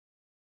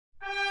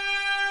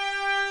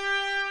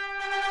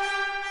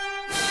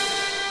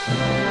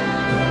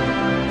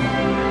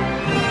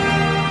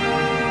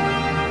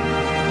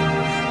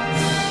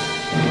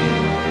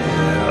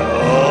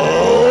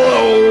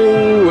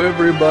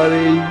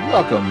everybody.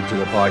 Welcome to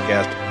the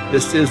podcast.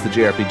 This is the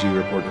JRPG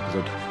Report,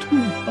 episode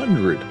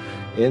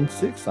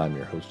 206. I'm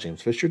your host,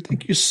 James Fisher.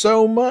 Thank you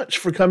so much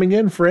for coming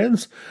in,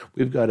 friends.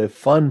 We've got a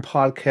fun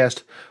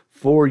podcast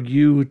for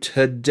you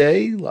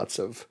today. Lots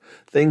of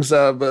things.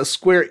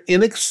 Square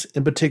Enix,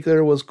 in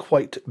particular, was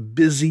quite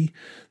busy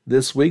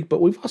this week, but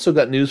we've also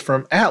got news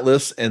from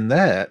Atlas, and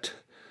that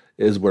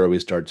is where we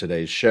start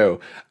today's show.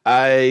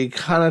 I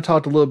kind of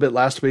talked a little bit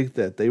last week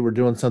that they were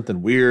doing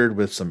something weird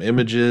with some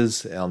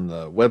images on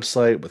the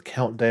website with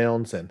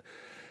countdowns and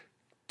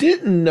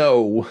didn't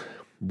know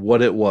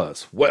what it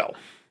was. Well,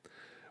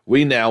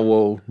 we now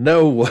will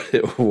know what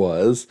it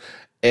was.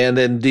 And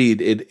indeed,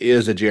 it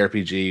is a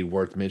JRPG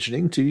worth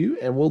mentioning to you.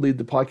 And we'll lead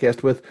the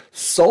podcast with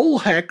Soul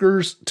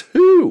Hackers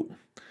 2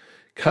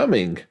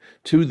 coming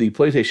to the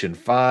PlayStation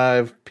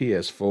 5,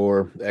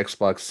 PS4,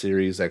 Xbox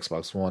Series,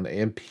 Xbox One,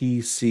 and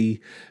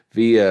PC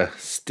via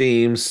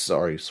Steam.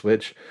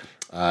 Switch.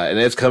 And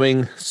it's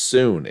coming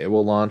soon. It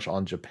will launch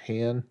in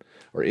Japan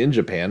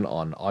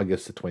on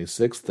August the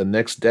 26th. The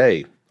next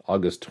day,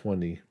 August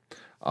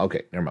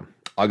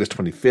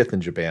 25th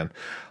in Japan,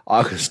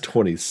 August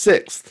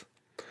 26th.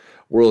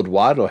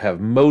 Worldwide, it'll have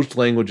most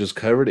languages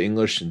covered,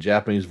 English and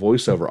Japanese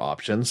voiceover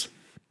options.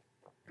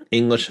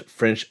 English,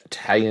 French,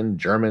 Italian,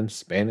 German,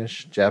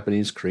 Spanish,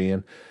 Japanese,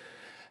 Korean,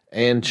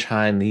 and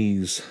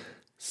Chinese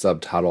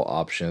subtitle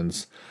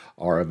options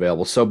are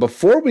available. So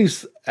before we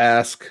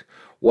ask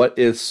what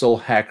is Soul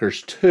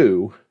Hackers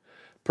 2,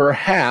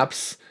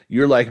 perhaps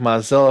you're like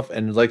myself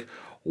and like,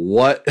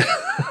 what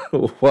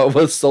what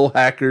was Soul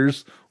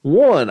Hackers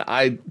 1?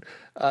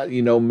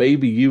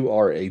 Maybe you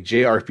are a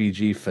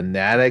JRPG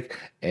fanatic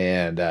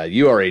and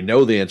you already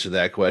know the answer to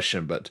that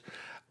question, but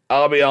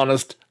I'll be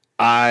honest,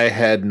 I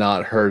had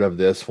not heard of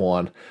this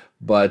one.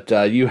 But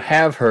you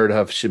have heard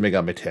of Shin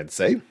Megami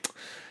Tensei.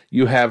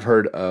 You have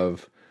heard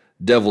of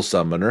Devil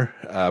Summoner,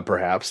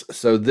 perhaps.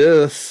 So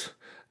this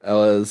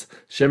was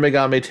Shin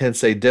Megami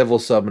Tensei Devil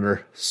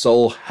Summoner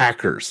Soul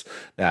Hackers.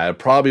 Now,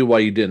 probably why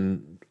you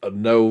didn't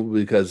know,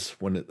 because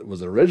when it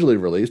was originally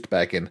released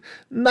back in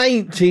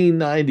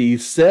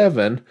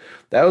 1997,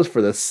 that was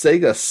for the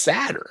Sega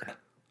Saturn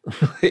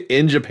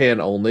in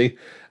Japan only.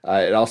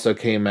 It also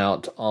came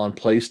out on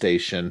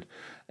PlayStation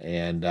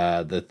and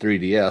the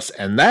 3DS,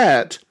 and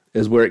that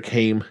is where it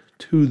came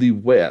to the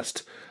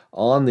West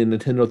on the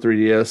Nintendo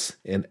 3DS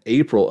in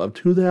April of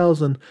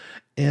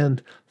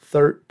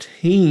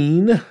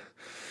 2013.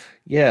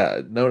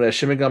 Yeah, known as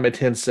Shin Megami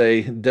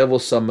Tensei Devil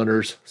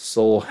Summoners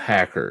Soul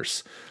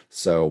Hackers.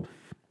 So,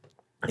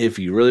 if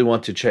you really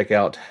want to check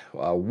out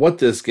what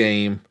this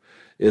game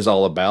is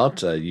all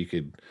about, you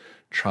could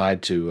try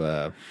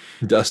to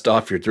dust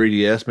off your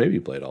 3DS. Maybe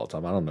you play it all the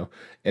time, I don't know.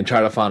 And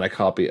try to find a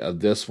copy of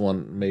this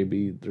one.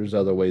 Maybe there's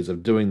other ways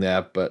of doing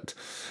that, but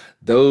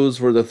those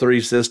were the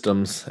three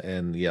systems.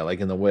 And yeah, like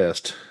in the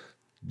West,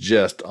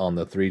 just on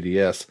the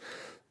 3DS.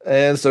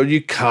 And so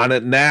you kind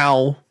of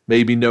now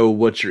maybe know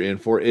what you're in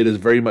for. It is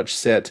very much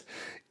set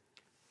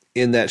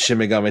in that Shin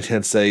Megami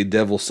Tensei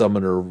Devil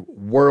Summoner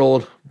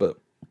world, but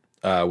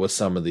with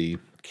some of the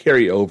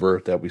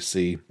carryover that we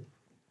see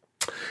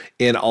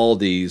in all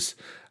these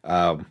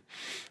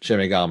Shin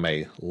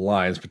Megami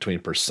lines between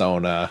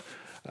Persona,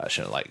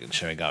 Shin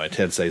Megami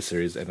Tensei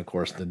series, and of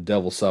course the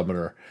Devil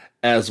Summoner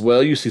as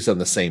well. You see some of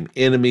the same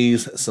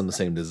enemies, some of the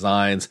same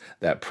designs.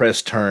 That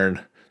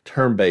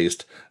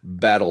turn-based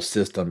battle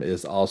system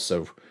is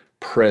also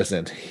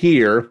present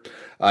here.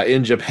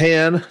 In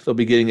Japan, they'll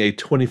be getting a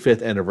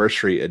 25th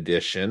anniversary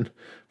edition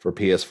for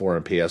PS4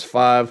 and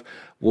PS5.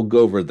 We'll go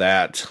over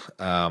that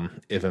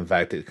if, in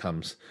fact, it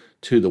comes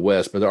to the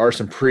West. But there are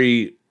some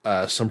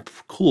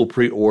cool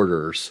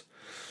pre-orders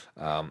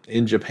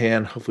in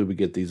Japan. Hopefully, we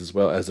get these as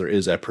well, as there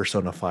is a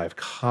Persona 5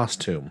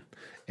 costume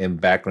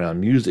and background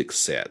music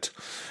set,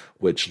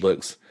 which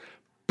looks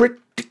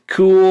pretty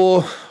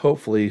cool.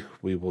 Hopefully,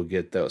 we will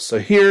get those. So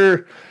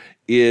here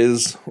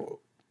is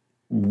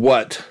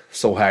what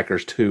Soul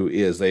Hackers 2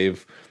 is.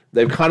 They've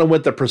kind of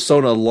went the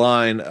Persona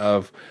line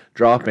of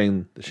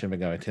dropping the Shin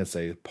Megami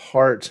Tensei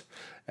part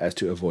as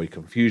to avoid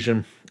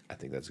confusion. I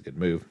think that's a good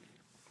move.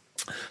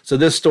 So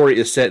this story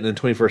is set in the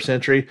 21st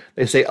century.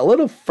 They say a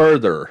little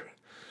further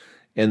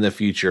in the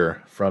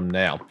future from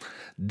now.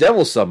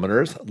 Devil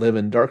summoners live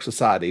in dark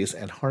societies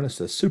and harness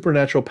the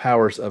supernatural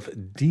powers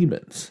of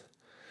demons.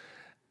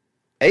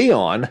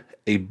 Aeon,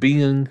 a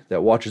being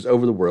that watches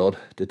over the world,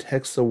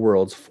 detects the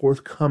world's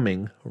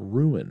forthcoming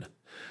ruin.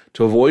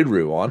 To avoid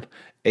ruin,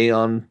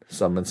 Aeon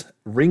summons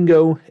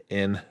Ringo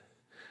and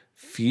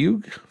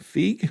Fugue,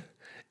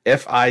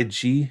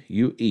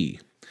 F-I-G-U-E,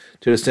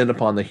 to descend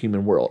upon the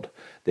human world.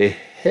 They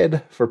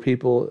head to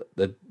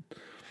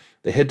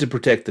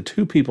protect the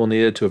two people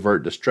needed to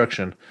avert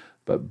destruction,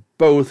 but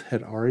both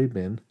had already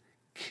been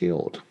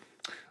killed.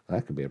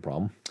 That could be a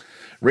problem.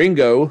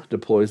 Ringo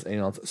deploys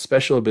Aeon's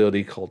special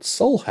ability called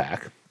Soul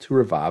Hack to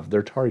revive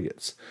their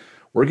targets.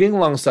 Working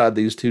alongside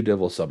these two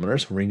devil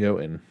summoners, Ringo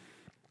and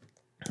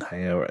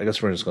I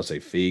guess we're just going to say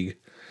Fugue,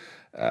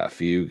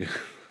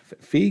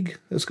 Feig?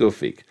 Let's go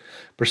Feig.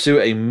 Pursue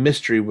a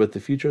mystery with the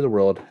future of the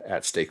world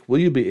at stake. Will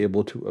you be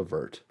able to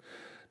avert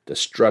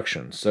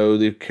destruction? So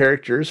the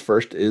characters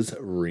first is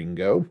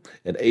Ringo,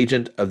 an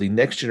agent of the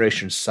next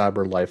generation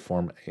cyber life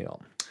form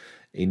Aeon.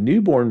 A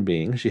newborn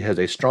being, she has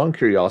a strong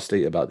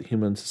curiosity about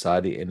human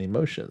society and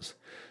emotions.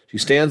 She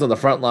stands on the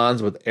front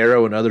lines with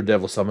Arrow and other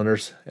devil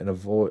summoners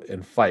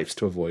and fights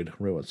to avoid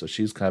ruin. So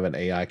she's kind of an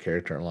AI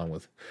character along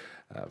with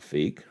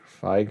Feig,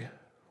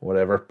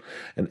 whatever.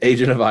 An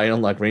agent of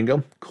Ion like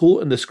Ringo. Cool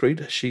and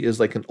discreet, she is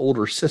like an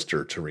older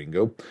sister to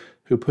Ringo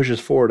who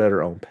pushes forward at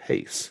her own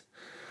pace.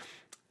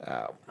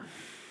 Figue,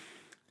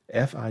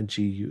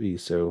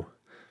 so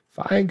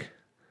Feig?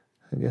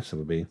 I guess it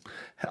would be.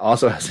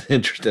 Also has an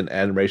interest in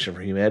admiration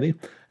for humanity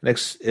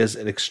and is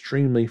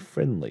extremely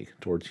friendly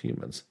towards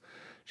humans.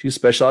 She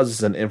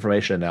specializes in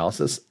information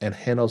analysis and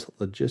handles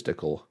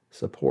logistical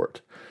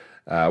support.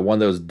 One of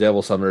those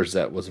devil summoners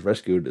that was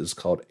rescued is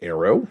called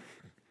Arrow,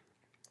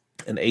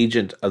 an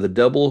agent of the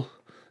Devil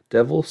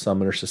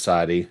Summoner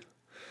Society.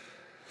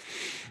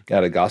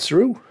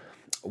 Gadagasaru,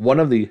 one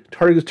of the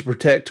targets to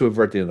protect to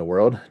avert the end of the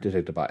world,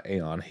 detected by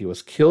Aeon. He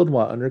was killed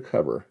while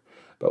undercover,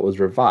 but was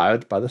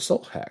revived by the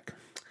Soul Hack.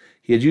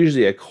 He is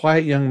usually a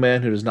quiet young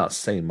man who does not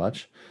say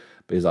much,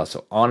 but he's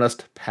also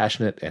honest,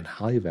 passionate, and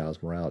highly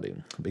values morality.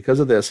 Because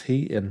of this,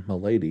 he and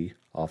Milady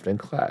often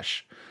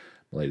clash.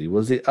 Milady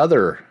was the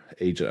other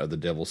agent of the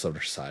Devil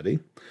Summoner Society.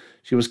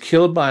 She was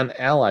killed by an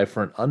ally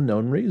for an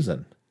unknown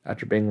reason.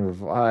 After being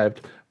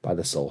revived by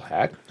the Soul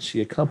Hack, she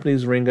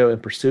accompanies Ringo in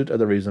pursuit of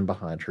the reason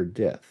behind her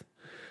death.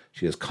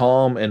 She is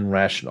calm and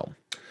rational.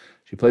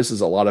 She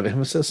places a lot of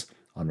emphasis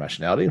on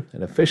rationality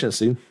and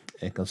efficiency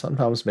and can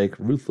sometimes make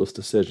ruthless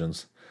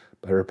decisions,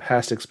 but her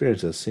past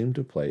experiences seem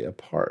to play a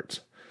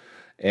part.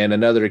 And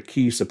another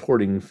key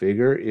supporting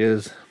figure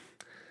is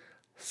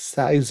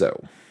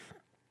Saizo,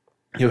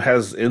 who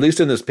has, at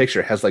least in this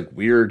picture, has like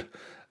weird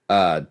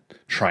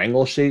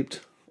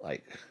triangle-shaped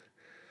like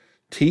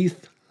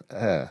teeth.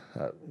 I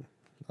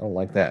don't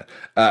like that.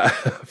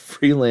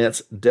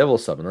 Freelance devil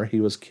summoner.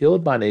 He was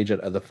killed by an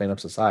agent of the Phantom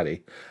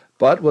Society,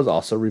 but was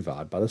also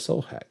revived by the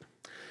Soul Hack.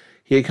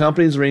 He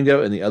accompanies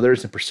Ringo and the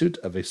others in pursuit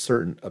of a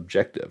certain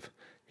objective.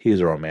 He is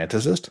a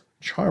romanticist,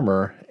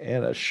 charmer,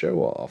 and a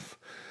show-off.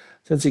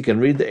 Since he can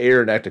read the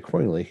air and act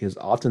accordingly, he is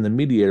often the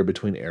mediator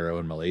between Arrow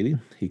and Milady.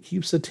 He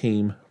keeps the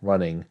team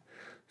running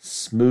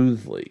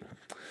smoothly.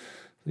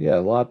 Yeah,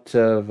 a lot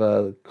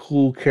of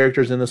cool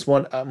characters in this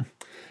one.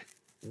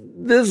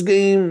 This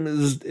game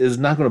is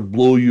not going to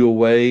blow you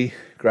away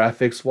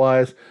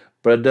graphics-wise,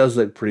 but it does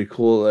look pretty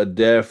cool.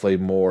 Definitely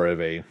more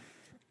of a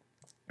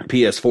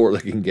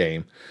PS4-looking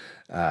game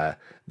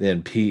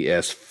than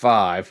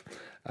PS5.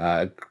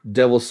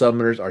 Devil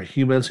summoners are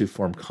humans who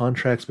form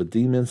contracts with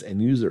demons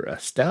and use their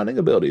astounding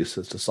abilities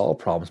to solve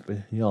problems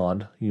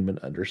beyond human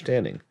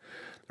understanding.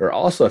 There are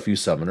also a few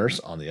summoners,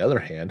 on the other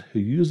hand, who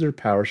use their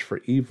powers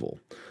for evil,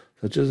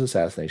 such as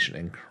assassination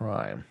and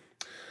crime.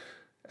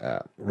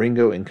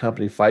 Ringo and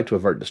company fight to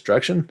avert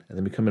destruction, and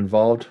then become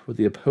involved with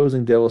the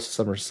opposing Devil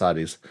Summoner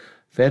Societies,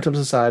 Phantom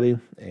Society,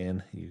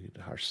 and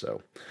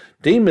Yuharso.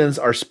 Demons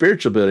are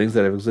spiritual beings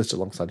that have existed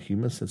alongside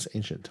humans since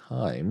ancient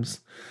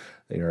times.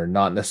 They are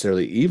not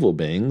necessarily evil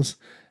beings,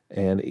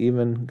 and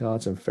even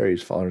gods and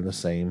fairies fall under the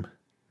same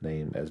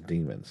name as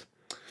demons.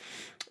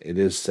 It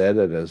is said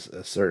that at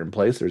a certain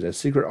place there's a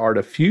secret art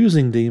of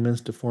fusing demons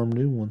to form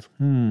new ones.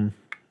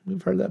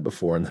 We've heard that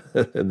before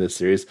in this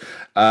series.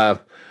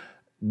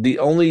 The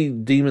only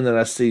demon that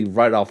I see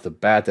right off the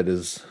bat that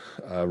is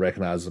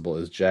recognizable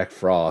is Jack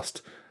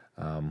Frost.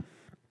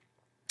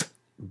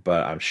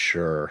 But I'm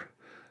sure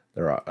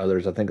there are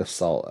others. I think I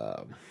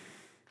saw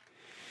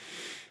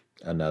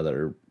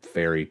another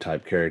fairy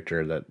type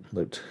character that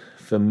looked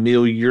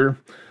familiar.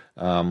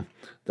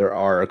 There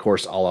are, of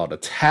course, all-out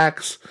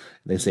attacks.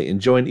 They say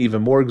enjoy an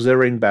even more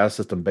exhilarating battle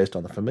system based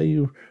on the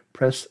familiar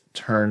press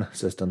turn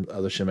systems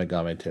of the Shin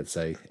Megami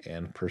Tensei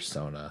and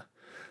Persona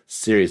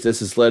series.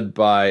 This is led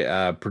by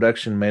a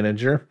production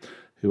manager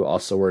who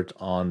also worked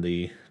on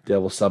the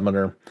Devil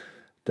Summoner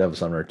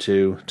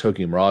 2,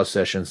 Tokyo Mirage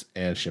Sessions,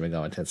 and Shin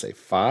Megami Tensei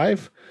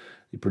 5.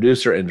 The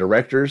producer and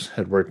directors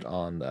had worked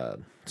on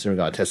Shin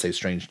Megami Tensei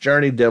Strange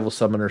Journey, Devil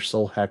Summoner,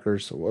 Soul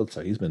Hackers. So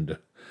he's been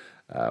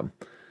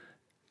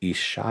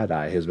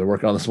Ishidai has been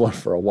working on this one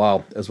for a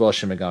while, as well as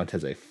Shin Megami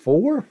Tensei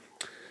 4,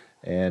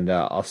 and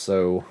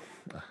also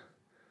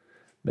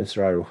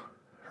Mr.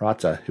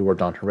 Hirata, who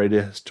worked on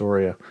Heredia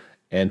Historia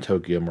and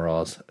Tokyo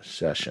Mirage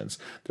Sessions.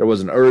 There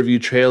was an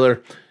overview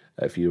trailer.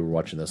 If you were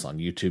watching this on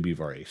YouTube, you've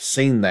already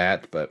seen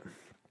that. But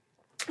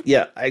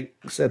yeah, I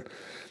said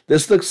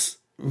this looks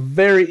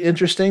very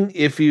interesting.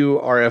 If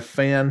you are a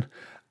fan,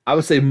 I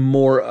would say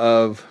more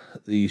of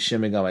the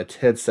Shin Megami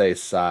Tensei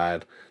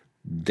side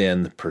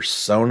than the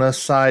Persona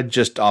side.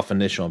 Just off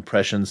initial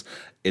impressions,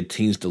 it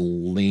tends to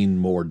lean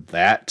more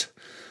that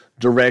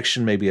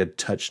direction, maybe a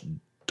touch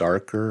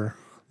darker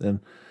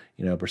than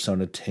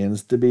Persona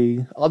tends to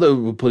be, although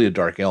with plenty of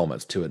dark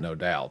elements to it, no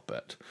doubt.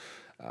 But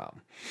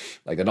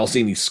I don't see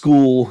any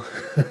school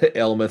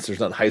elements. There's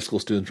not high school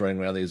students running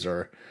around. These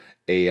are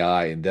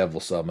AI and devil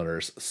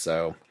summoners.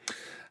 So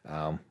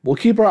we'll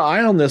keep our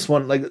eye on this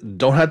one. Like,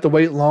 don't have to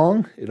wait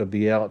long. It'll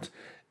be out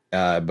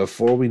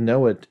before we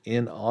know it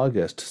in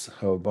August,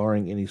 so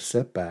barring any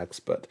setbacks.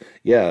 But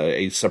yeah,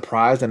 a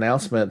surprise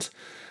announcement,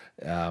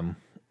 and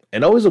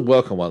always a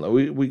welcome one.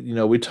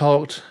 We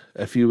talked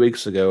a few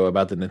weeks ago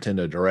about the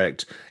Nintendo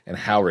Direct and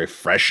how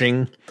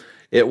refreshing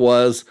it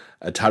was.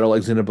 A title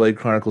like Xenoblade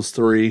Chronicles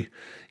 3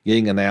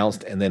 getting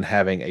announced and then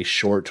having a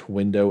short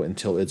window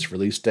until its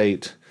release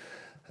date.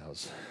 That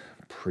was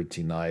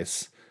pretty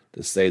nice,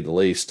 to say the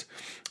least.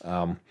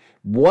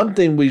 One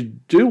thing we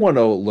do want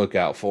to look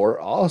out for,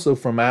 also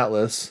from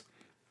Atlas,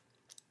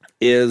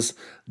 is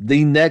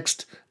the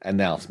next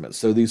announcement.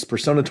 So these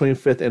Persona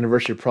 25th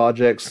anniversary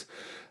projects,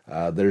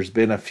 there's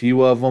been a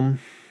few of them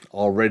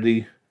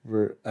already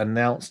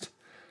announced.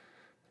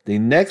 The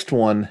next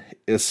one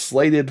is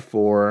slated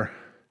for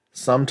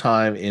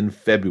sometime in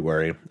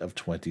February of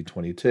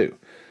 2022.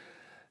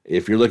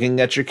 If you're looking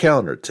at your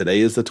calendar, today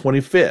is the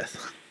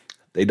 25th.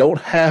 They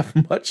don't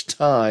have much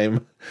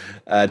time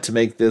to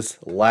make this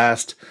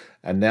last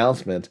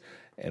announcement.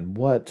 And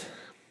what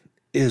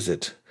is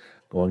it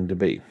going to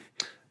be?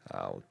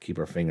 I'll keep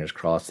our fingers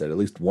crossed that at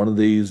least one of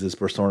these is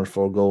Persona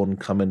 4 Golden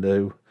coming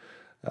to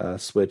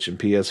Switch and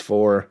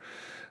PS4.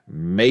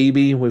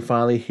 Maybe we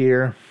finally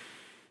hear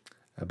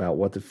about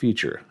what the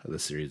future of the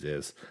series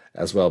is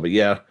as well. But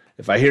yeah,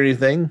 if I hear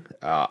anything,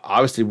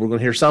 obviously we're going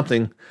to hear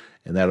something,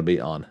 and that'll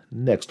be on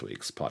next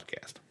week's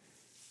podcast.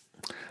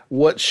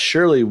 What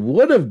surely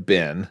would have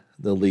been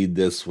the lead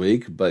this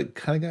week, but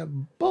kind of got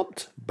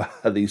bumped by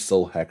the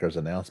Soul Hackers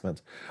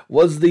announcement,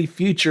 was the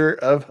future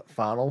of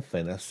Final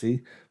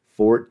Fantasy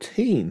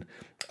XIV.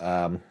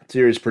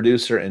 Series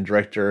producer and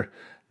director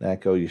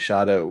Naoko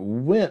Yoshida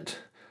went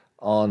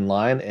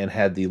online and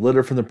had the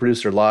Letter from the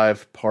Producer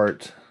Live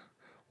part,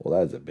 well,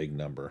 that is a big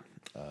number,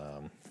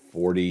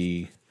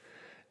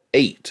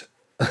 48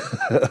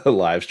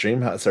 live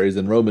stream. Sorry, it's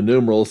in Roman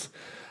numerals.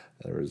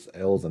 There was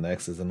L's and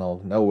X's and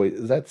all. No, wait,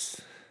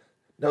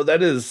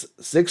 that is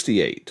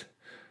 68.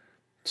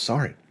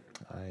 Sorry,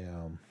 I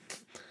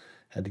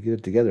had to get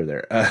it together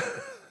there.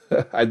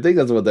 I think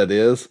that's what that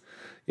is.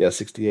 Yeah,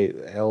 68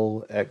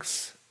 L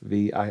X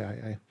V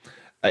I.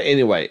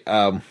 Anyway,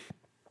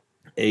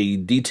 a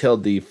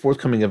detailed the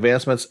forthcoming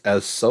advancements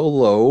as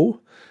solo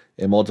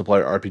and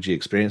multiplayer RPG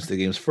experience, the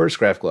game's first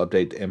graphical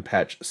update and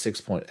patch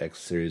 6.x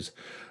series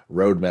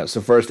roadmap.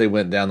 So first they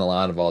went down the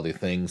line of all the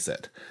things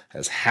that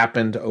has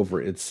happened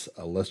over its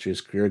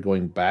illustrious career,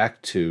 going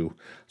back to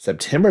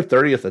September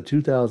 30th of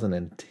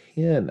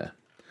 2010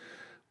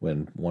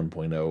 when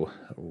 1.0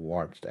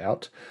 launched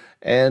out.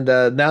 And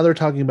now they're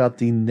talking about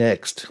the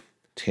next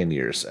 10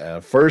 years.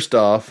 First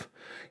off,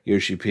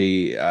 Yoshi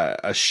P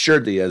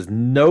assured that he has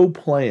no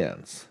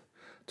plans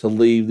to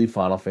leave the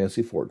Final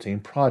Fantasy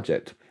XIV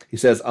project. He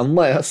says,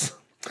 unless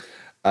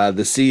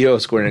the CEO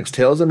of Square Enix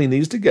tells him he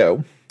needs to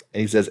go. And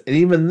he says, and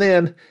even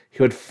then,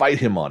 he would fight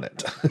him on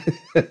it.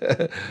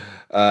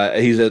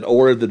 He said,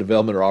 or the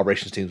development or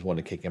operations teams want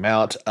to kick him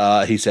out.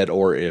 He said,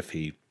 or if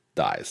he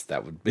dies,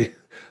 that would be.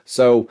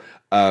 So,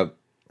 I'm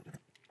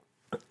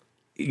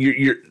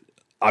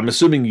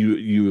assuming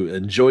you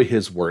enjoy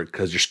his work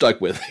because you're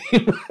stuck with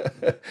him.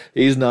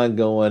 He's not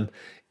going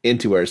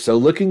anywhere. So,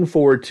 looking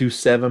forward to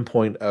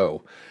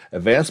 7.0.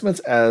 Advancements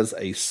as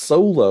a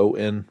solo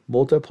and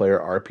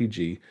multiplayer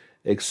RPG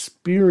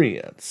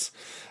experience.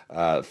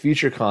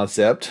 Future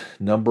concept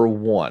number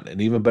 1, an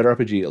even better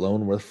RPG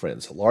alone with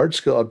friends.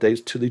 Large-scale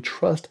updates to the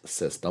trust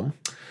system.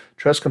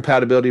 Trust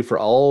compatibility for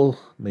all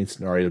main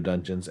scenario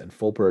dungeons and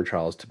full player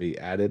trials to be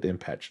added in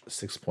patch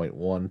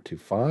 6.1 to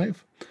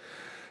 5.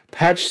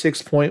 Patch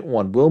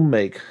 6.1 will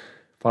make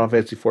Final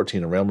Fantasy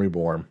XIV A Realm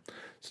Reborn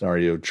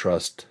scenario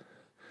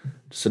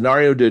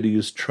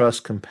duties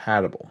trust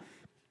compatible.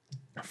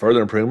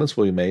 Further improvements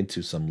will be made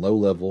to some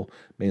low-level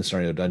main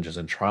scenario dungeons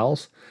and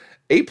trials.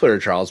 8-player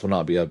trials will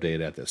not be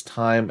updated at this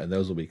time, and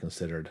those will be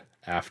considered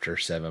after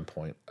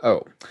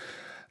 7.0.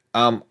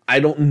 I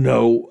don't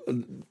know.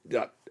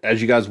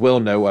 As you guys well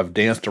know, I've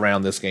danced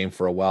around this game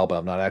for a while, but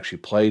I've not actually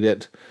played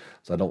it,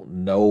 so I don't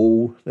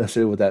know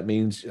necessarily what that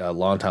means.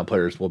 Longtime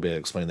players will be able to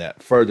explain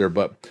that further,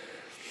 but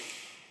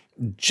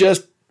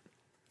just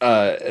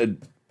at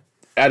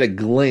a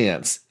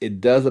glance,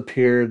 it does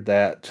appear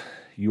that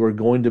you are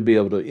going to be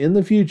able to, in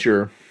the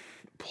future,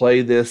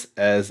 play this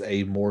as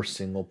a more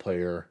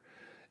single-player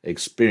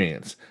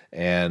experience.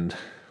 And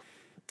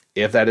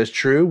if that is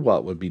true, well,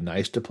 it would be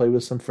nice to play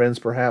with some friends,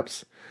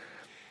 perhaps.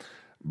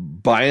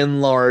 By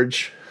and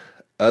large,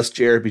 us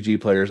JRPG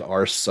players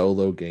are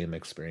solo game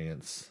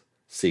experience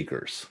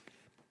seekers.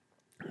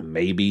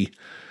 Maybe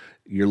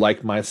you're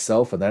like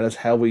myself, and that is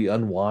how we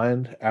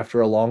unwind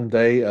after a long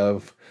day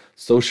of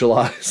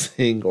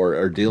socializing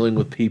or dealing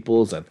with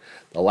peoples, and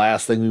the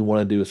last thing we want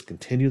to do is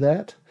continue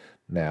that.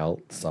 Now,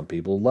 some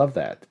people love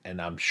that,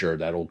 and I'm sure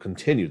that will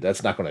continue.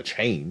 That's not going to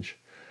change,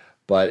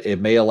 but it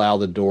may allow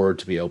the door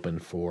to be open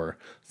for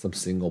some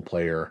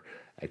single-player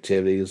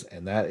activities,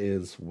 and that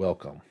is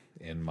welcome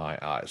in my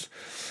eyes.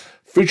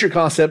 Feature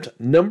concept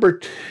number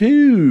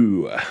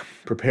 2.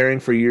 Preparing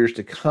for years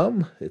to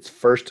come. Its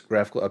first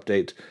graphical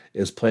update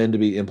is planned to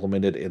be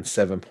implemented in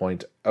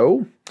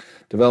 7.0.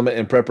 Development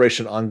and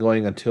preparation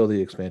ongoing until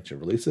the expansion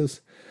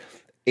releases.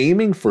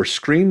 Aiming for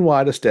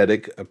screen-wide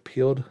aesthetic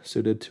appealed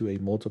suited to a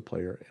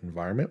multiplayer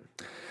environment.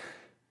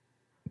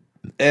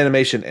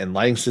 Animation and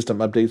lighting system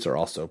updates are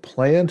also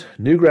planned.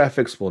 New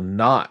graphics will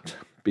not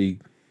be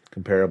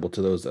comparable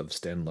to those of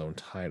standalone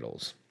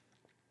titles.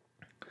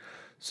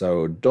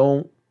 So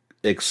don't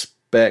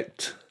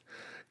expect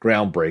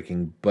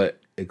groundbreaking, but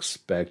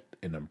expect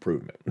an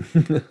improvement.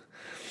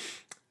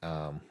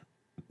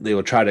 They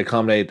will try to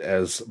accommodate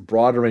as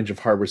broad a range of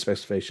hardware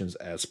specifications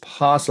as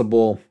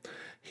possible.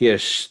 He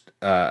has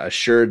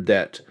assured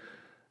that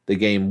the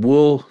game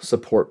will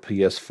support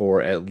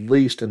PS4 at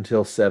least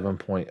until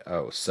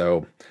 7.0.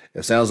 So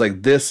it sounds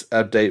like this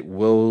update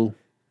will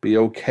be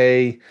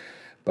okay,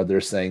 but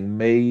they're saying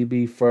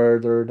maybe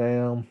further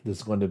down, this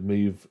is going to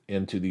move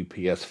into the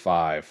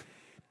PS5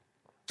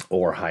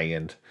 or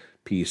high-end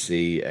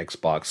PC,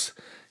 Xbox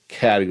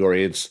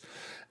category.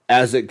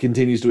 As it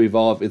continues to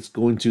evolve, it's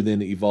going to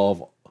then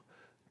evolve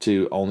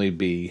to only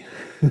be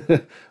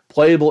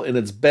playable in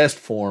its best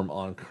form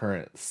on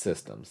current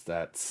systems.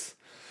 That's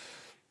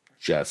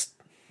just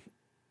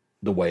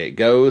the way it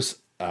goes.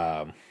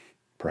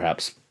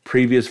 Perhaps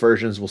previous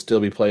versions will still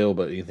be playable,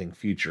 but anything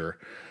future,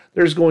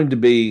 there's going to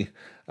be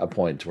a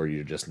point where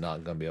you're just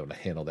not going to be able to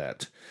handle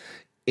that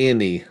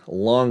any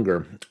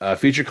longer.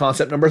 Feature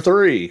concept number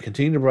 3,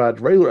 continue to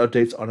provide regular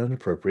updates on an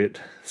appropriate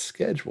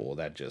schedule.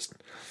 That just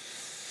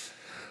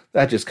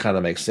kind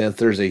of makes sense.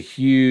 There's a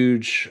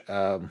huge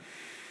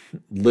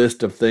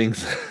list of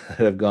things that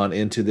have gone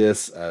into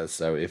this.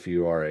 So if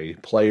you are a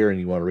player and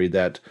you want to read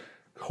that,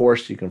 of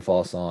course, you can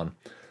follow us on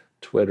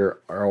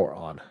Twitter or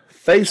on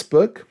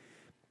Facebook,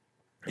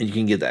 and you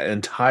can get that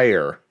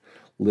entire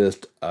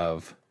list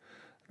of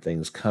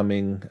things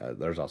coming.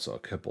 There's also a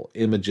couple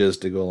images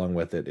to go along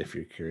with it if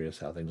you're curious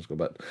how things go.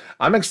 But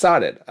I'm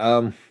excited.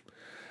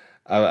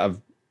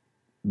 I've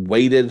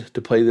waited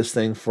to play this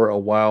thing for a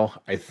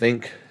while. I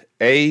think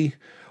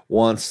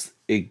once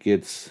it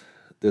gets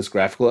this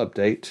graphical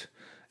update,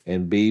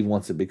 and B,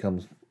 once it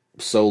becomes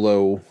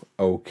solo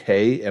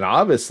okay, and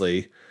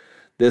obviously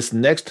this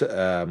next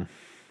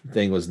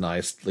thing was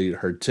nicely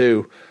heard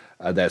too,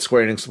 that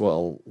Square Enix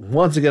will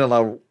once again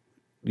allow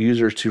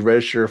users to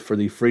register for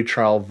the free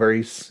trial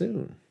very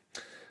soon.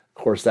 Of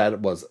course, that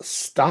was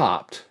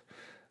stopped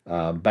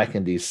back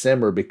in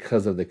December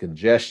because of the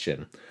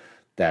congestion.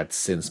 That's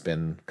since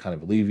been kind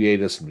of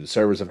alleviated. Some new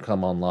servers have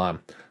come online.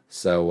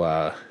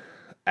 So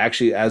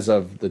actually, as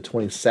of the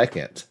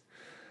 22nd,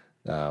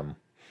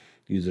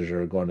 users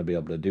are going to be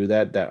able to do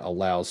that. That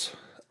allows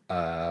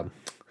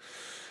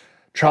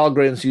trial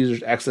grants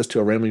users access to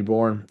a randomly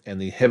born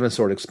and the Heaven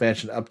Sword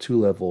expansion up to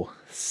level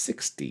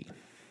 60.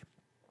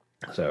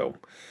 So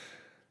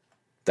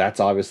that's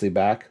obviously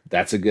back.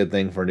 That's a good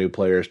thing for new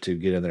players to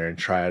get in there and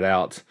try it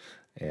out.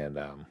 And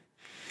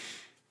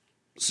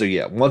so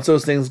yeah, once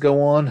those things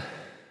go on,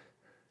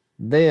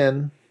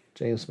 then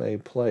James may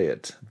play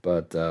it.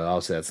 But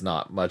obviously that's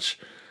not much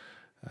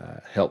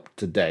help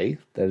today.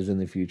 That is in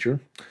the future.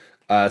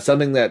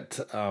 Something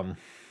that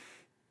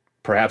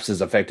perhaps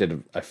has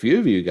affected a few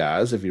of you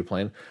guys if you're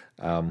playing.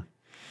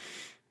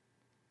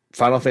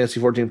 Final Fantasy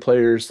XIV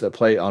players that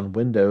play on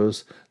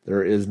Windows,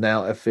 there is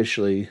now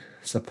officially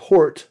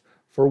support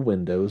for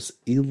Windows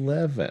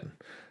 11.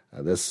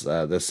 This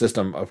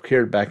system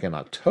appeared back in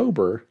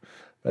October,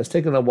 but it's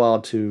taken a while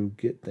to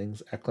get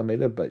things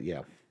acclimated. But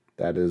yeah,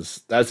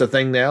 that's a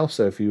thing now.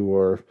 So if you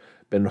were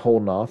been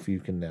holding off, you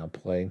can now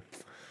play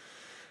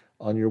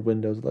on your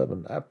Windows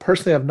 11. I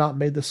personally have not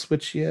made the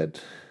switch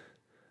yet.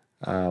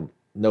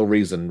 No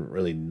reason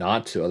really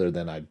not to, other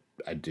than I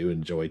do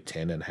enjoy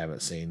 10 and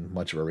haven't seen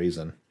much of a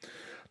reason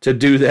to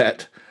do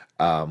that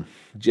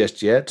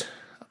just yet.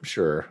 I'm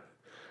sure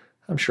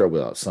I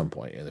will at some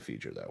point in the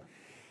future, though.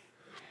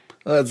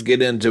 Let's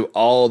get into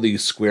all the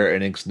Square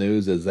Enix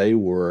news, as they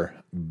were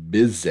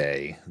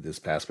busy this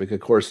past week.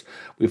 Of course,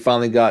 we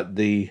finally got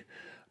the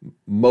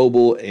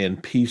mobile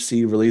and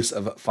PC release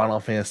of Final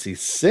Fantasy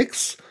VI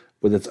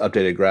with its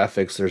updated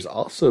graphics. There's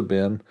also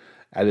been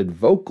added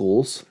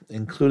vocals,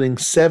 including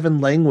 7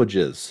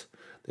 languages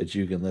that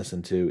you can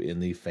listen to in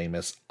the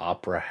famous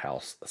Opera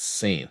House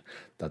scene.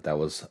 Thought that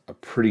was a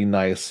pretty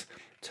nice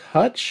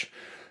touch.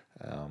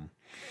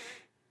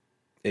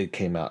 It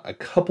came out a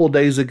couple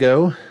days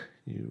ago.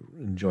 You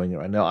enjoying it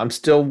right now? I'm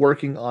still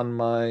working on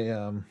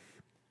my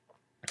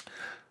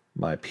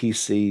my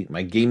PC,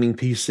 my gaming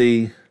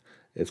PC.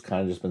 It's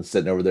kind of just been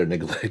sitting over there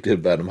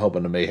neglected, but I'm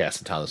hoping I may have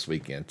some time this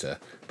weekend to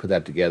put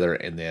that together,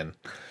 and then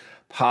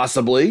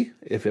possibly,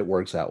 if it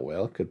works out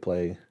well, could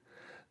play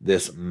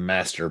this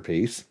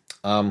masterpiece.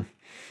 Square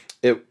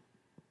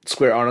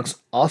Enix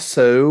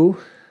also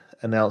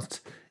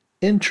announced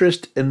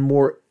interest in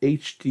more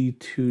HD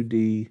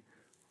 2D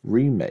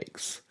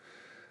remakes.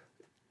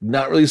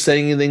 Not really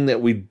saying anything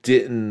that we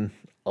didn't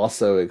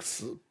also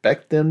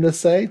expect them to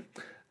say.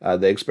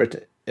 They expect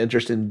to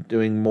interest in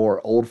doing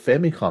more old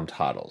Famicom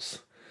titles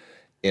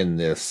in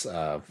this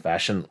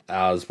fashion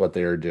as what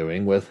they are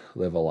doing with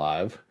Live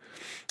Alive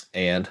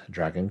and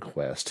Dragon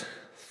Quest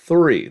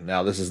 3.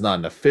 Now, this is not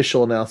an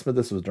official announcement.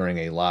 This was during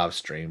a live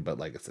stream, but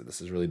like I said, this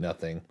is really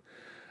nothing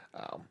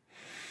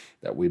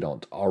that we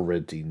don't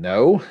already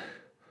know.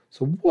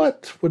 So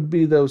what would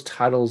be those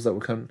titles that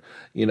would come,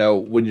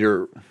 when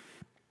you're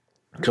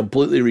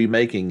completely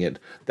remaking it,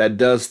 that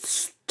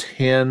does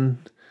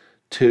tend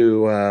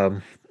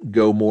to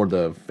go more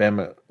the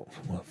Famicom,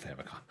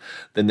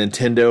 the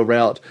Nintendo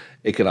route.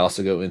 It can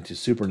also go into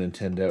Super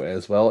Nintendo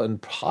as well,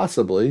 and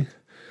possibly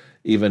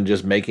even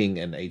just making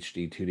an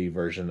HD 2D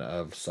version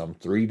of some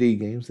 3D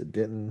games that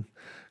didn't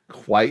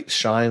quite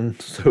shine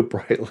so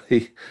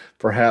brightly,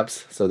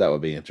 perhaps. So that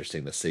would be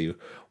interesting to see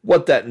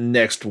what that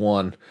next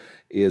one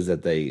is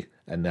that they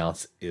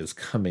announce is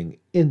coming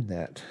in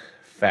that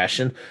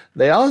fashion.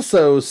 They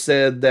also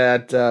said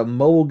that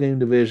mobile game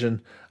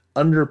division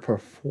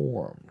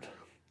underperformed.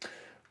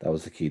 That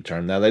was the key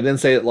term. Now, they didn't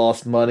say it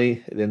lost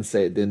money. It didn't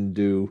say it didn't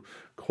do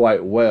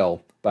quite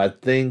well. But I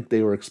think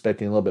they were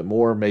expecting a little bit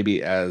more,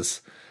 maybe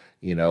as,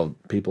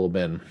 people have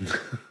been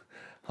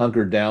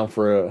hunkered down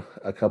for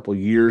a couple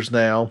years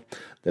now,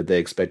 that they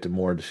expected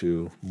more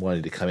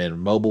money to come in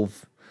mobile.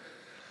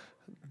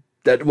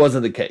 That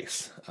wasn't the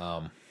case.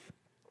 And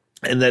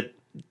that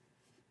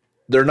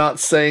they're not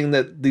saying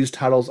that these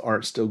titles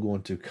aren't still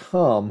going to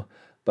come,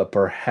 but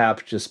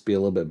perhaps just be a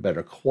little bit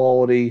better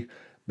quality,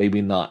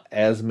 maybe not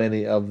as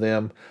many of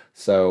them.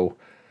 So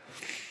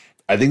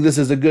I think this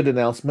is a good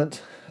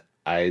announcement.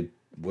 I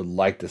would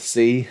like to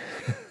see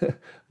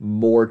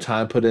more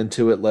time put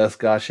into it, less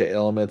gotcha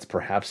elements,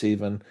 perhaps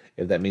even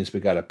if that means we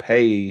got to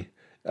pay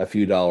a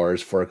few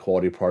dollars for a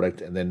quality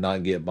product and then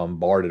not get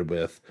bombarded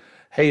with,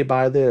 hey,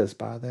 buy this,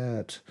 buy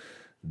that.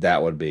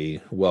 That would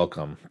be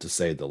welcome, to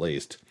say the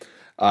least.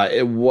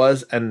 It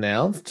was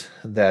announced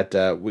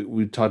that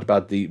we talked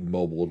about the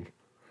mobile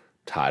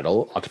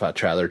title, Octopath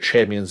Traveler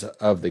Champions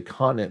of the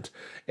Continent,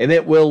 and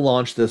it will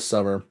launch this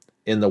summer.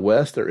 In the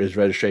West, there is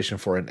registration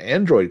for an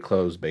Android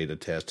closed beta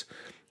test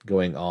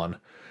going on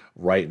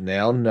right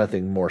now.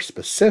 Nothing more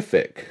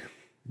specific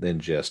than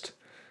just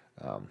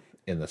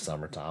in the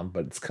summertime,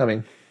 but it's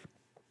coming.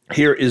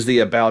 Here is the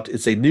about.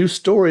 It's a new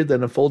story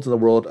that unfolds in the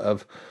world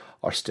of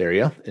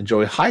Australia.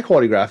 Enjoy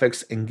high-quality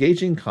graphics,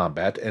 engaging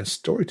combat, and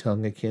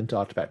storytelling akin to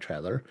Octopath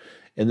Traveler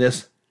in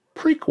this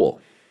prequel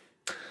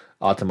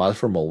optimized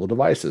for mobile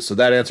devices. So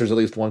that answers at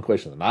least one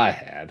question that I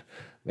had.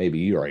 Maybe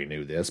you already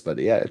knew this, but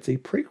yeah, it's a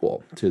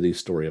prequel to the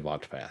story of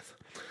Octopath.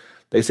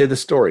 They say the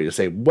story. They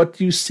say, what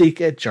do you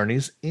seek at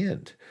Journey's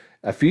End?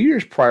 A few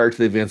years prior to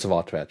the events of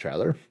Octopath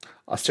Traveler,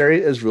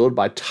 Australia is ruled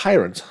by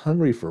tyrants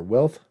hungry for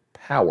wealth,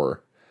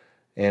 power,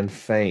 and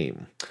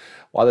fame.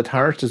 While the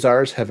tyrant's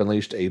desires have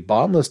unleashed a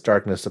bottomless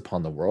darkness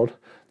upon the world,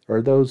 there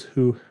are those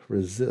who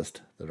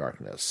resist the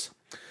darkness.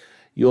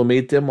 You will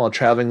meet them while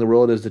traveling the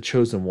world as the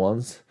chosen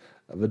ones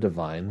of a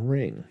divine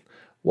ring.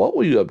 What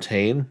will you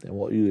obtain and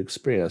what will you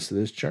experience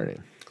through this journey?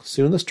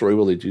 Soon the story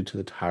will lead you to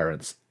the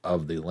tyrants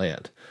of the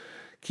land.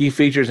 Key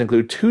features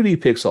include 2D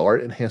pixel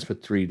art enhanced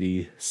with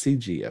 3D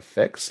CG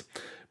effects,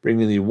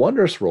 bringing the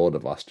wondrous world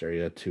of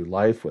Australia to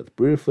life with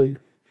beautifully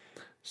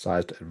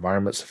sized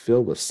environments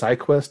filled with side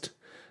quests,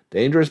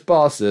 dangerous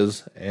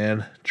bosses,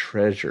 and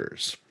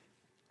treasures.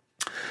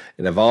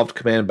 An evolved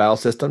command battle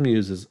system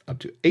uses up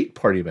to 8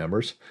 party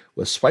members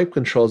with swipe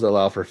controls that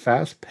allow for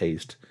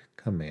fast-paced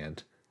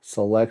command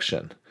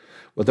selection.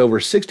 With over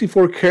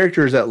 64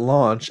 characters at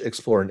launch,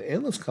 explore an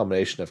endless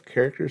combination of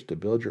characters to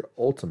build your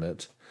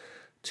ultimate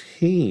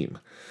team.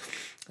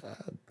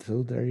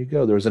 So there you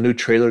go. There was a new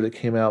trailer that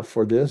came out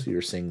for this.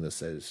 You're seeing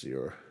this if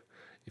you're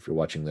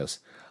watching this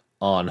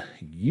on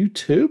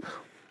YouTube.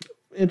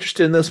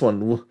 Interested in this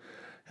one. We'll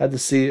had to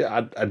see.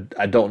 I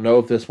don't know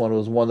if this one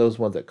was one of those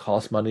ones that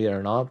cost money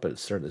or not, but it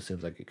certainly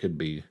seems like it could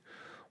be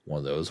one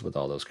of those with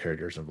all those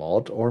characters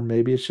involved. Or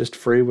maybe it's just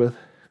free with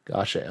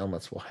gotcha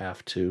elements. We'll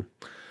have to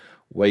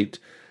wait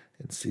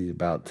and see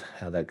about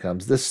how that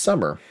comes this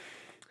summer.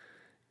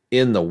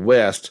 In the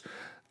West,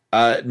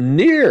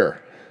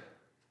 Nier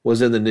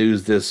was in the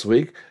news this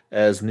week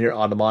as Nier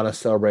Automata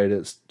celebrated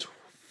its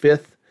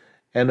 5th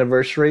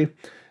anniversary.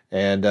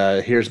 And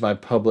here's my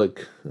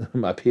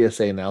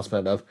PSA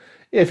announcement of,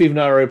 if you've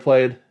not already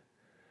played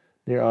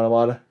Nier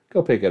Automata,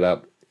 go pick it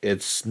up.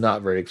 It's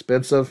not very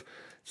expensive.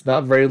 It's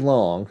not very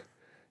long.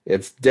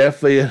 It's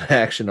definitely an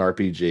action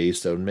RPG,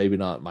 so maybe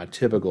not my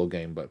typical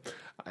game, but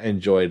I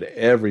enjoyed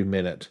every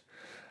minute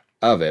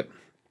of it.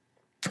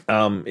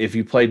 If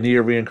you played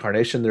Nier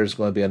Reincarnation, there's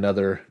going to be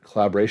another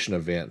collaboration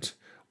event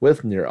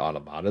with Nier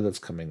Automata that's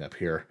coming up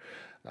here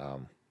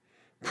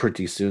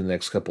pretty soon, the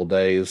next couple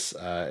days,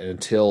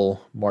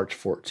 until March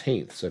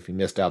 14th. So if you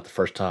missed out the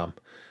first time,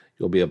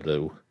 you'll be able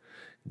to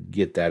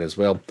get that as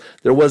well.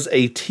 There was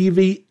a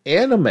TV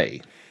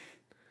anime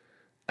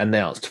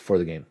announced for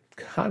the game.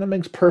 Kind of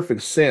makes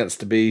perfect sense,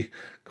 to be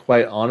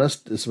quite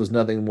honest. This was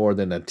nothing more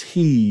than a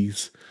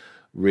tease,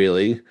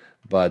 really.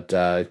 But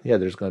yeah,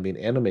 there's going to be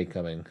an anime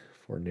coming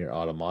for Nier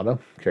Automata.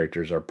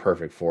 Characters are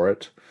perfect for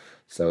it.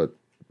 So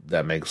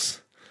that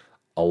makes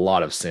a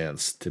lot of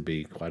sense, to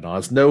be quite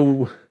honest.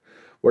 No,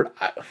 word.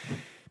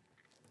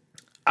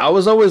 I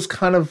was always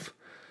kind of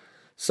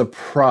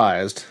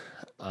surprised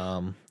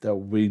that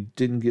we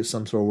didn't get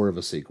some sort of word of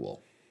a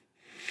sequel.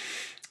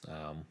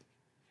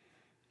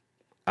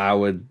 I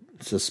would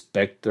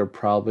suspect they're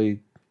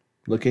probably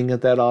looking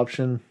at that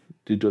option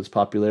due to its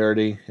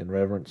popularity and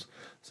reverence.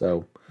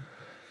 So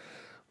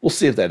we'll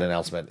see if that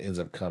announcement ends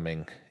up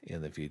coming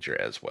in the future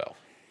as well.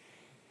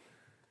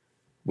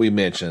 We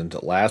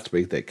mentioned last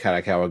week that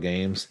Katakawa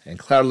Games and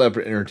Cloud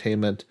Leopard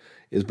Entertainment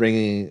is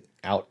bringing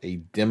out a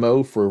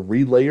demo for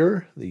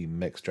Relayer, the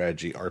mech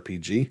strategy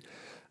RPG,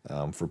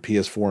 for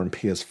PS4 and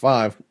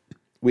PS5.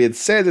 We had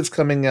said it's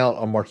coming out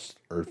on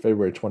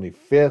February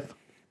 25th.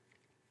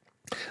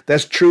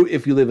 That's true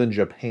if you live in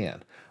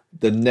Japan.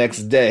 The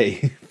next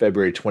day,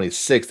 February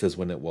 26th, is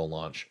when it will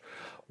launch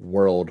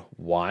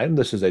worldwide.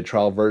 This is a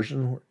trial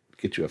version.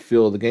 Get you a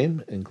feel of the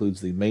game. It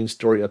includes the main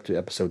story up to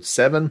episode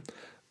 7,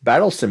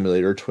 Battle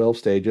Simulator, 12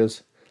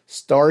 stages,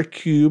 Star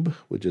Cube,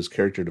 which is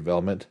character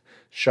development,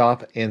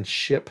 shop, and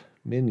ship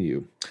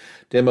menu.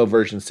 Demo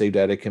version save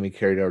data can be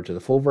carried over to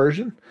the full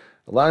version,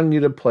 allowing you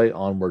to play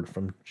onward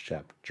from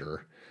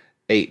chapter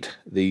 8.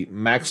 The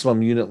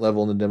maximum unit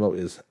level in the demo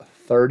is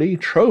 30.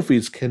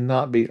 Trophies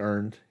cannot be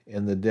earned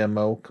in the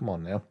demo. Come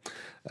on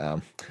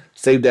now.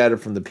 Save data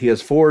from the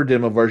PS4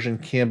 demo version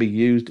can be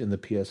used in the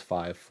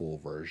PS5 full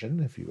version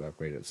if you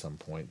upgrade at some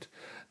point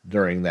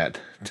during that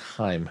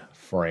time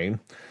frame.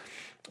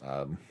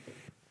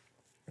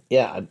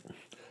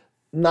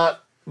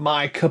 Not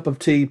my cup of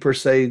tea per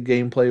se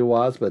gameplay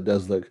wise, but it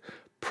does look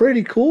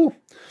pretty cool.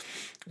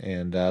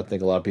 And I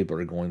think a lot of people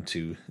are going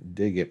to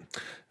dig it.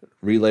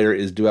 Relayer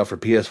is due out for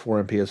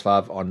PS4 and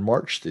PS5 on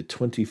March the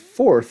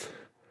 24th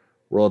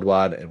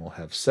worldwide, and will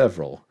have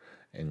several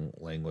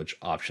language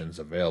options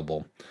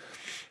available.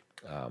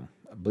 I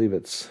believe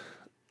it's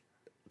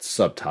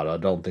subtitled. I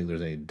don't think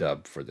there's any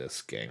dub for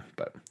this game,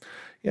 but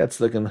yeah, it's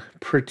looking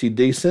pretty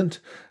decent.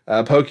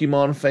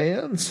 Pokemon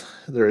fans,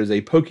 there is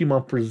a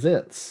Pokemon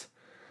Presents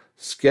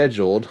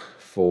scheduled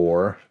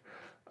for,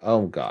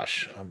 oh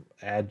gosh,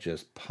 ad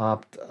just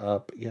popped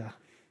up. Yeah,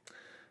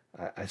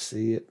 I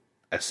see it.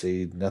 I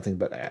see nothing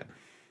but ad.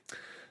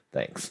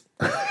 Thanks.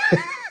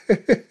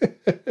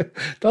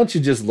 Don't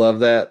you just love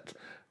that?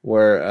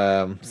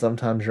 Where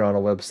sometimes you're on a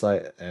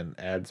website and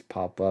ads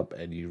pop up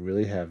and you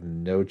really have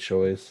no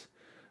choice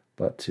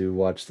but to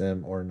watch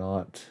them or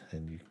not,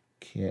 and you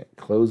can't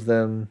close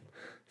them,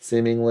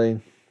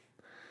 seemingly.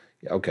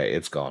 Okay,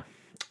 it's gone.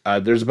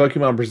 There's a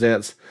Pokemon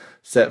Presents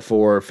set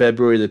for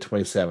February the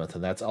 27th,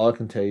 and that's all I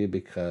can tell you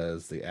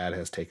because the ad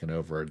has taken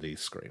over the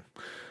screen.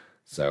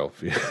 So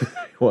if you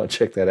want to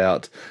check that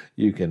out,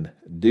 you can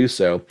do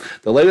so.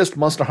 The latest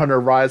Monster Hunter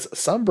Rise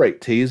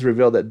Sunbreak tease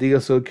revealed that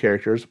DSO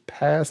characters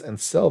Paz and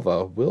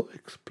Selva will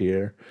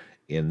appear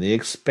in the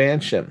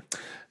expansion.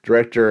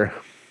 Director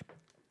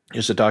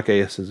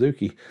Yoshitake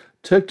Suzuki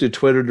took to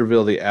Twitter to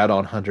reveal the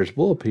add-on hunters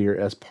will appear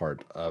as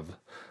part of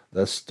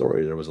the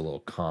story. There was a little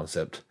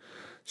concept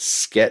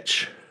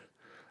sketch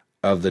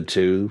of the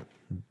two,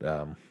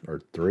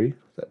 or three.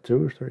 Is that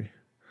 2 or 3?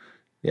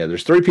 Yeah,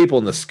 there's 3 people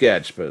in the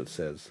sketch, but it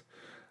says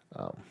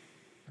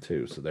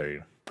 2. So there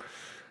you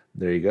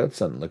go. It's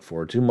something to look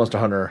forward to. Monster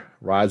Hunter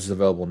Rise is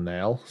available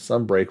now.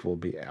 Sunbreak will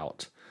be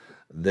out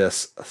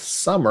this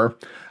summer.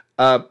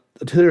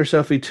 Tutor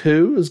Sophie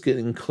 2 is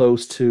getting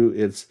close to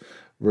its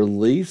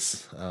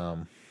release.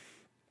 Well,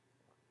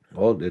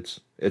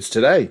 it's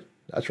today.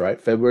 That's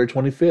right, February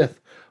 25th.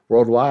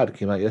 Worldwide. It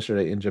came out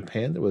yesterday in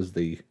Japan. There was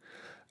the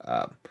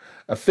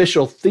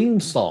official theme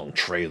song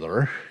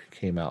trailer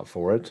came out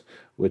for it,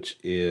 which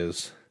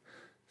is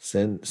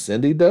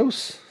Cindy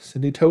Dose,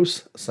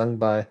 sung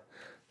by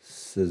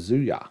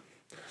Suzuya.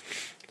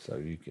 So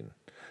you can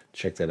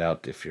check that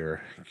out if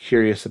you're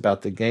curious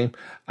about the game.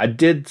 I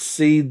did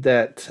see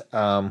that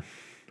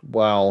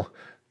while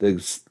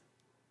it's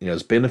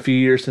been a few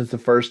years since the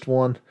first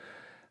one,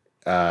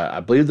 I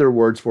believe their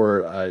words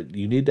were,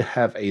 you need to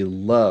have a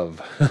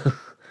love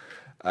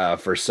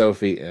for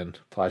Sophie and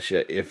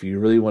Pasha if you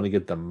really want to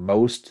get the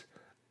most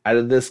out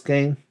of this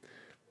game.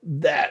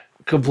 That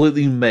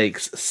completely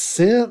makes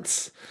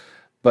sense,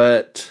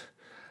 but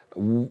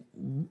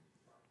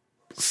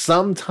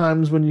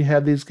sometimes when you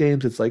have these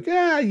games, it's like,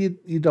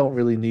 you don't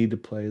really need to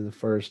play the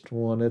first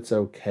one. It's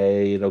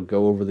okay. It'll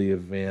go over the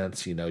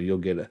events. You'll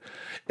get it.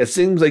 It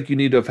seems like you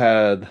need to have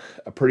had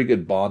a pretty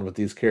good bond with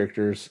these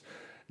characters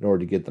in order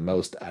to get the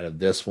most out of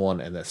this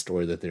one and that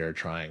story that they are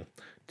trying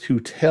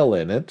to tell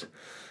in it.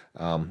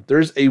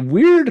 There's a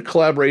weird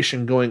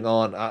collaboration going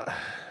on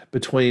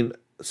between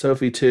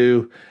Sophie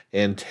 2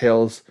 and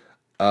Tales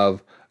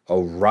of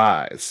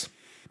Arise.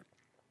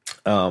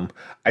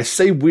 I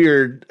say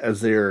weird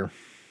as they're,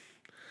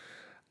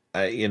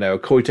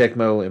 Koei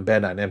Tecmo and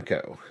Bandai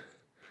Namco.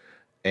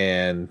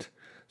 And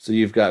so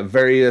you've got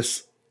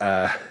various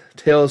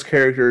Tales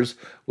characters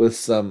with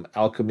some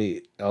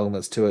alchemy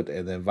elements to it,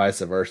 and then vice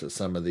versa.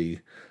 Some of the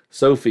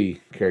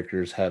Sophie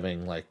characters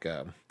having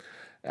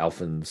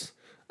Alphen's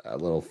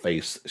little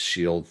face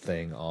shield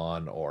thing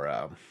on,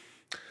 or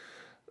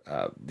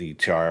the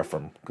tiara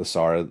from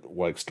Kasara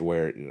likes to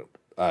wear.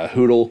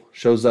 Hootle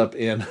shows up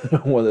in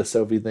one of the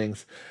Sophie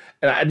things,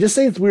 and I just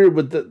think it's weird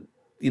with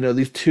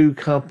these two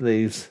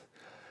companies.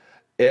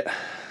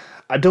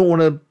 I don't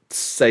want to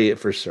say it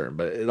for certain,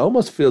 but it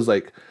almost feels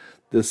like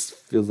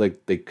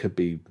they could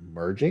be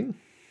merging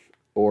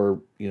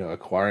or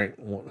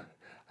acquiring.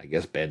 I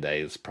guess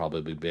Bandai is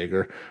probably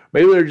bigger.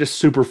 Maybe they're just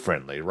super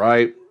friendly,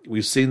 right?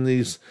 We've seen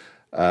these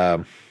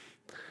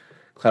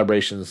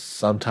collaborations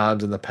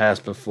sometimes in the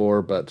past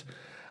before, but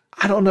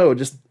I don't know.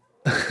 Just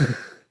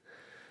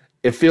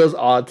it feels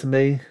odd to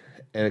me,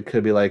 and it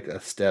could be like a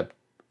step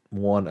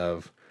one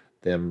of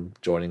them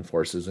joining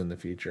forces in the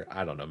future.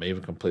 I don't know. Maybe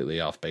completely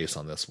off base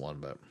on this one,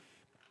 but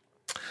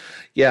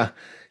yeah,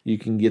 you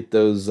can get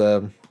those.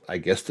 I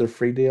guess they're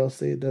free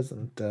DLC. It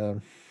doesn't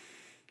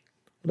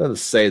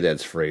say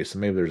that's free, so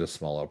maybe there's a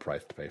smaller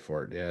price to pay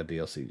for it. Yeah,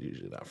 DLC is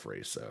usually not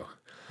free, so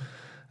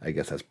I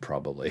guess that's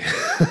probably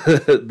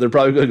they're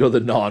probably going to go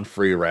the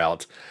non-free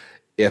route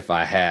if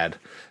I had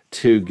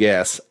to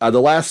guess.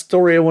 The last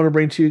story I want to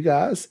bring to you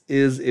guys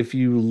is if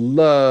you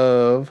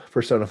love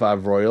Persona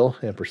 5 Royal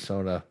and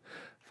Persona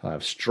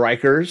 5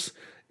 Strikers,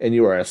 and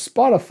you are a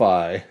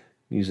Spotify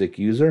music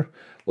user,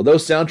 well,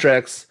 those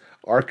soundtracks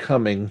are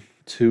coming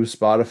to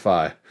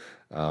Spotify.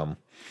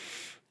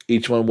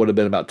 Each one would have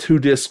been about 2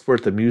 discs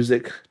worth of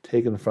music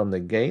taken from the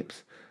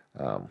games.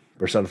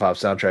 Persona 5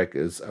 soundtrack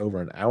is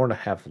over an hour and a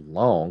half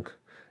long.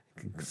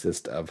 It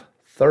consists of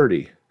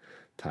 30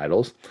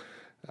 titles.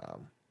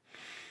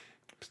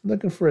 Just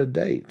looking for a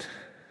date.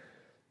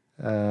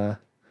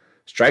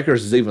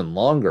 Strikers is even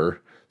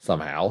longer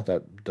somehow.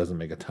 That doesn't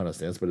make a ton of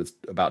sense, but it's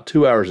about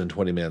 2 hours and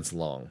 20 minutes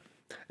long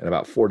and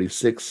about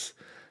 46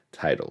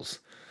 titles.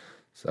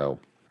 So,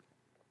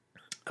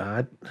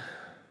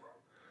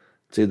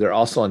 see, they're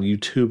also on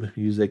YouTube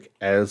Music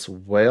as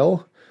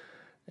well,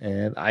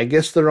 and I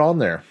guess they're on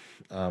there.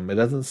 It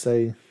doesn't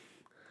say,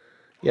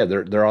 yeah,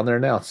 they're on there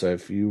now. So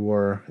if you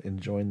are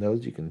enjoying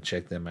those, you can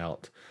check them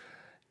out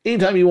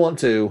anytime you want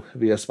to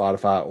via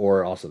Spotify,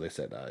 or also they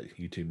said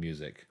YouTube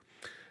Music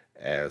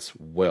as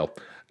well.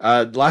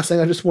 Last thing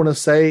I just want to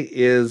say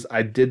is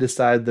I did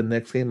decide the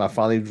next game. I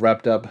finally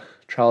wrapped up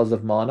Trials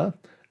of Mana,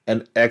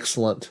 an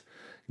excellent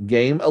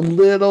game, a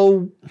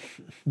little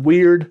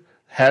weird.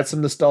 Had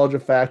some nostalgia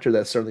factor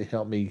that certainly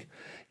helped me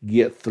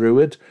get through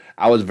it.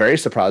 I was very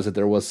surprised that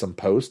there was some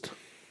post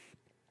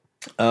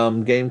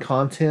game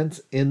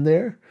content in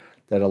there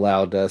that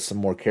allowed some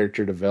more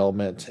character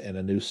development and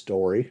a new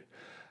story.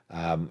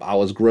 I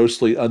was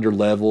grossly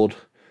underleveled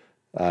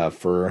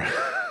for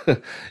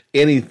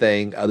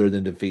anything other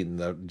than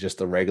defeating just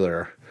the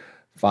regular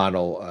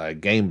final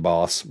game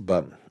boss,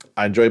 but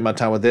I enjoyed my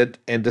time with it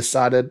and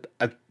decided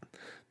I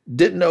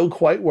didn't know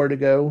quite where to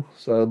go,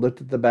 so I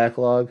looked at the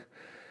backlog.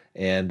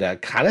 And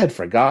kind of had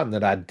forgotten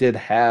that I did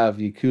have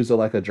Yakuza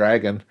Like a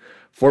Dragon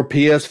for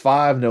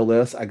PS5, no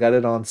less. I got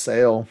it on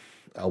sale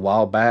a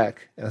while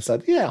back. And I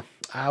said, yeah,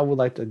 I would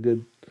like a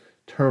good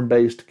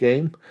turn-based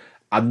game.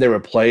 I've never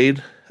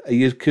played a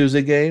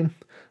Yakuza game,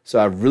 so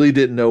I really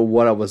didn't know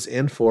what I was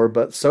in for.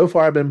 But so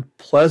far, I've been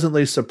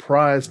pleasantly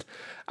surprised.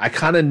 I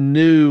kind of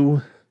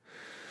knew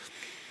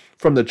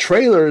from the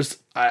trailers,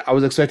 I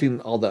was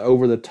expecting all the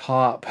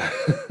over-the-top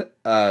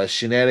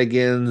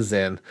shenanigans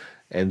and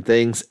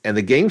things, and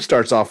the game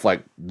starts off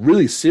like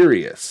really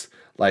serious.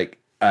 Like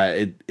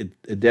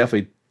it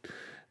definitely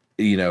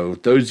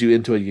throws you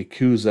into a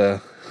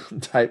Yakuza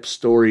type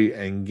story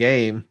and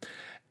game,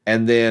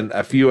 and then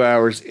a few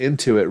hours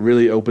into it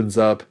really opens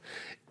up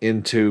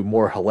into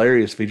more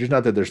hilarious features.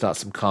 Not that there's not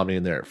some comedy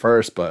in there at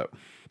first, but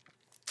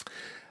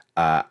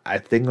I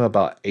think I'm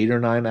about 8 or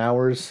 9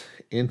 hours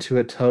into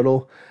it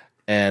total,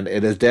 and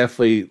it is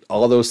definitely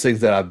all those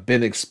things that I've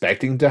been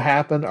expecting to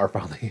happen are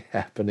finally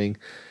happening.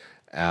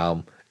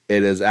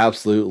 It is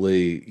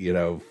absolutely,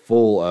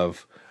 full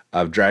of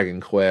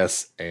Dragon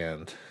Quest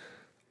and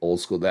old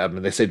school. I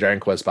mean, they say Dragon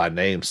Quest by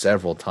name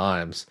several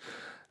times.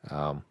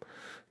 The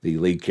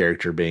lead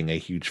character being a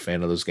huge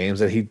fan of those games,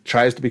 and he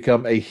tries to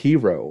become a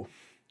hero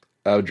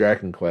of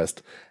Dragon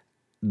Quest.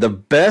 The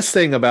best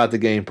thing about the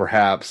game,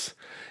 perhaps,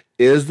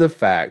 is the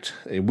fact,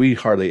 and we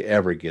hardly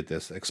ever get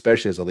this,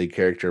 especially as a lead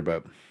character,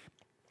 but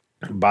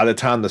by the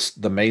time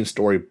the main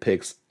story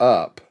picks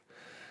up,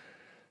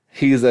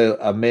 he's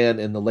a man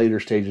in the later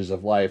stages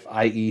of life,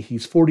 i.e.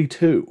 he's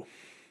 42.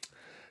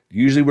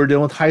 Usually we're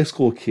dealing with high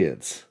school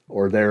kids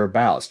or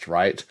thereabouts,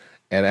 right?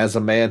 And as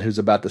a man who's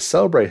about to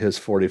celebrate his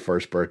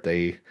 41st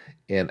birthday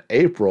in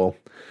April,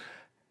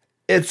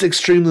 it's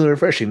extremely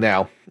refreshing.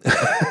 Now,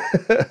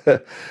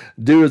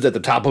 dude is at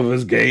the top of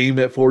his game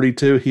at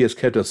 42. He has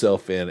kept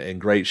himself in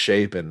great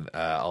shape and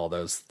all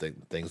those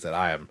things that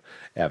I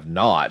have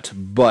not.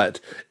 But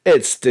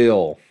it's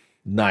still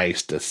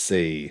nice to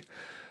see.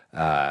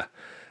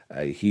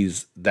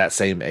 He's that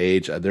same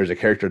age. There's a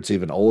character that's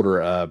even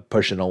older,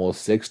 pushing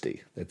almost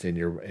 60. That's in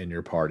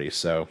your party.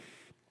 So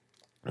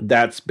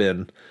that's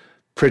been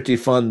pretty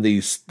fun.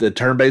 The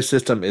turn-based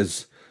system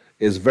is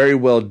is very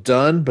well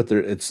done, but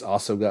it's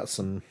also got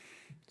some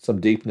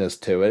deepness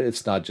to it.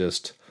 It's not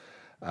just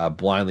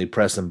blindly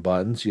pressing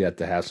buttons. You have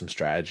to have some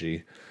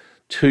strategy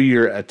to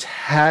your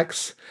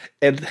attacks.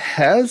 It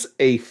has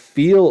a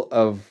feel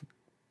of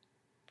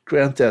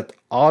Grand Theft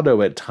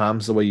Auto at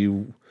times, the way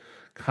you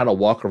kind of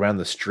walk around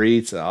the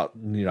streets, out,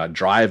 not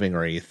driving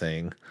or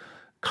anything,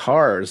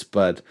 cars,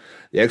 but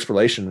the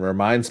exploration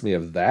reminds me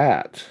of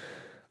that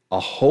a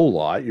whole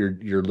lot.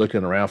 You're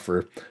looking around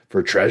for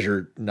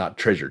treasure, not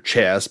treasure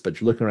chests, but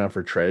you're looking around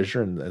for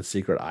treasure and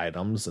secret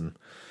items. And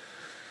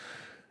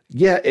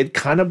yeah, it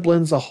kind of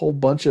blends a whole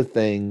bunch of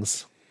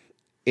things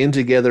in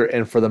together.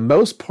 And for the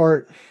most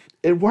part,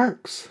 it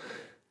works.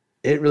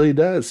 It really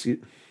does.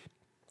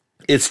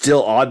 It's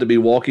still odd to be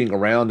walking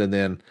around and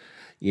then,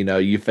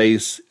 you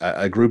face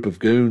a group of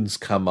goons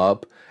come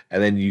up,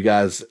 and then you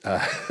guys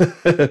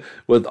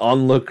with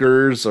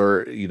onlookers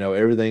or,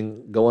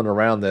 everything going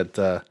around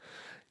that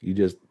you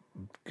just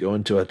go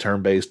into a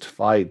turn-based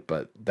fight,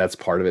 but that's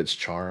part of its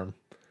charm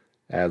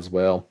as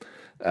well.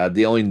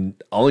 The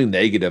only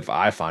negative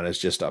I find is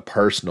just a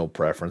personal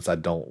preference. I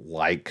don't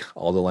like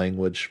all the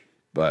language,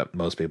 but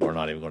most people are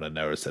not even going to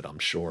notice it, I'm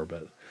sure.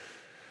 But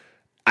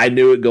I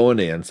knew it going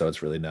in, so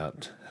it's really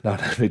not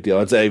a big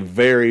deal. It's a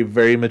very,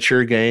 very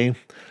mature game.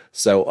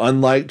 So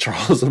unlike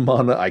Charles and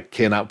Mana, I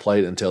cannot play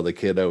it until the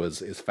kiddo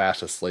is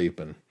fast asleep,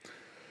 and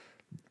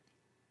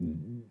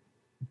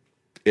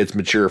it's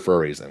mature for a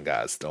reason,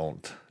 guys.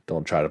 Don't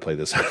try to play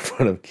this in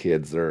front of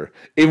kids. Or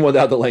even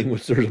without the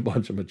language, there's a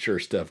bunch of mature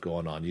stuff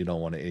going on. You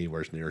don't want it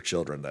anywhere near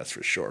children, that's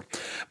for sure.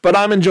 But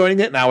I'm enjoying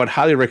it, and I would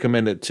highly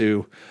recommend it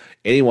to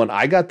anyone.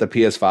 I got the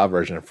PS5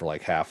 version for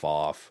like half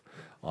off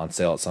on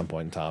sale at some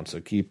point in time, so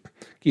keep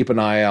an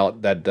eye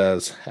out. That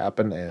does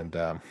happen,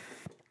 and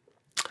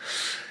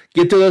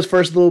get to those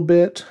first little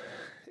bit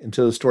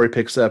until the story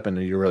picks up, and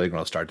you're really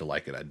going to start to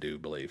like it, I do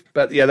believe.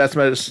 But yeah, that's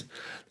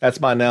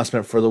my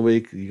announcement for the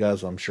week. You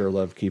guys, I'm sure,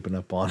 love keeping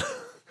up on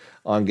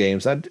on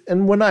games.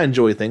 And when I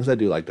enjoy things, I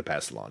do like to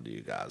pass it along to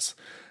you guys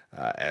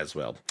as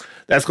well.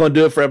 That's going to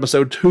do it for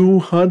episode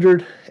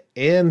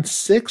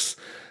 206.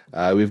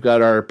 We've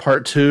got our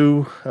part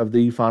 2 of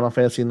the Final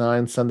Fantasy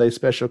IX Sunday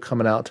special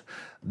coming out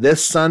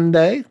this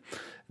Sunday.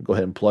 Go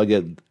ahead and plug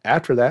it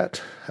after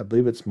that. I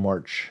believe it's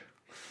March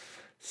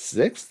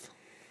 6th.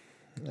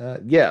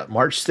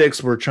 March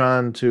 6th. We're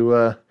trying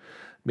to,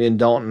 me and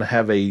Dalton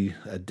have a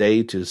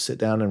day to sit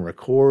down and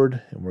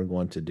record, and we're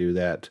going to do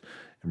that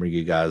and bring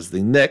you guys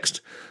the next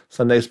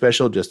Sunday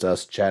special, just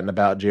us chatting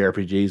about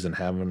JRPGs and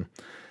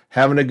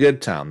having a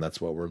good time.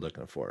 That's what we're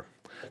looking for.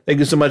 Thank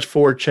you so much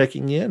for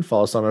checking in.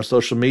 Follow us on our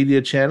social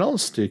media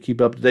channels to keep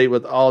up to date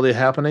with all the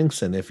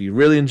happenings. And if you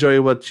really enjoy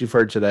what you've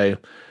heard today,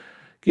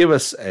 give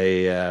us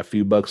a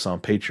few bucks on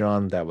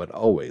Patreon. That would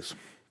always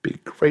be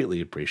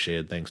greatly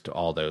appreciated. Thanks to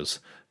all those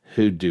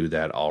who do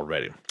that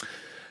already.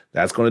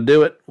 That's going to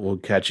do it. We'll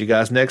catch you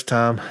guys next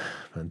time.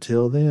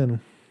 Until then,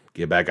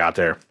 get back out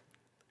there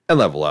and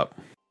level up.